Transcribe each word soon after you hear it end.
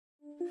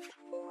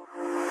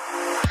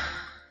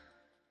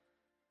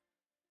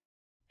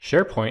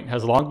SharePoint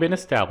has long been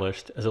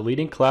established as a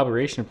leading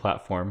collaboration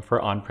platform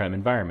for on-prem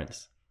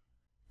environments.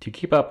 To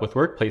keep up with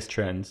workplace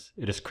trends,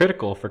 it is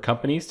critical for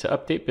companies to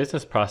update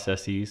business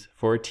processes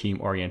for a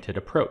team-oriented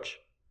approach.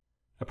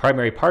 A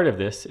primary part of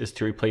this is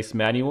to replace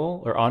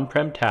manual or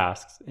on-prem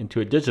tasks into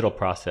a digital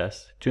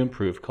process to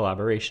improve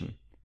collaboration.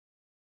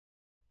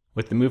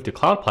 With the move to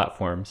cloud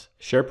platforms,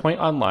 SharePoint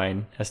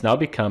Online has now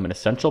become an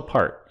essential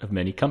part of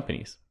many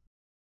companies.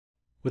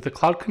 With the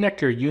cloud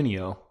connector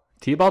yunIO,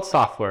 T-Bald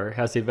Software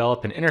has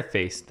developed an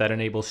interface that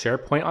enables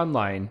SharePoint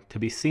Online to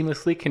be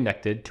seamlessly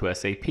connected to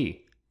SAP.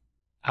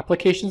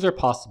 Applications are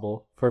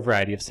possible for a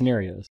variety of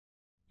scenarios.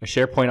 A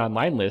SharePoint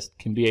Online list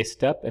can be a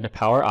step in a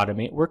Power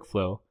Automate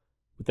workflow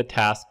with a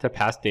task to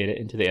pass data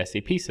into the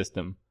SAP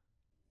system,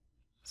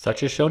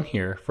 such as shown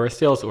here for a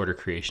sales order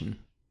creation.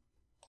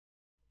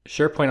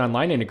 SharePoint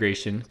Online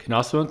integration can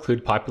also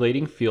include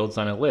populating fields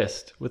on a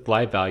list with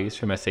live values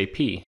from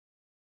SAP.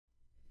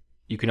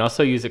 You can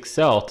also use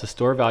Excel to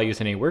store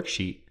values in a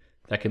worksheet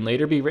that can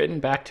later be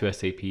written back to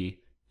SAP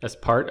as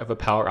part of a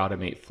Power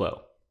Automate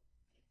flow.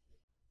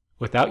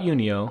 Without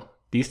yunIO,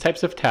 these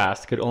types of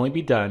tasks could only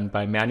be done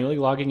by manually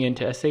logging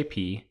into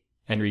SAP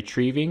and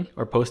retrieving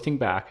or posting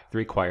back the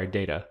required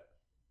data.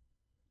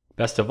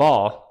 Best of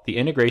all, the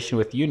integration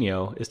with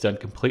yunIO is done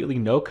completely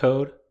no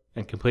code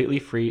and completely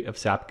free of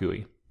SAP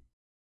GUI.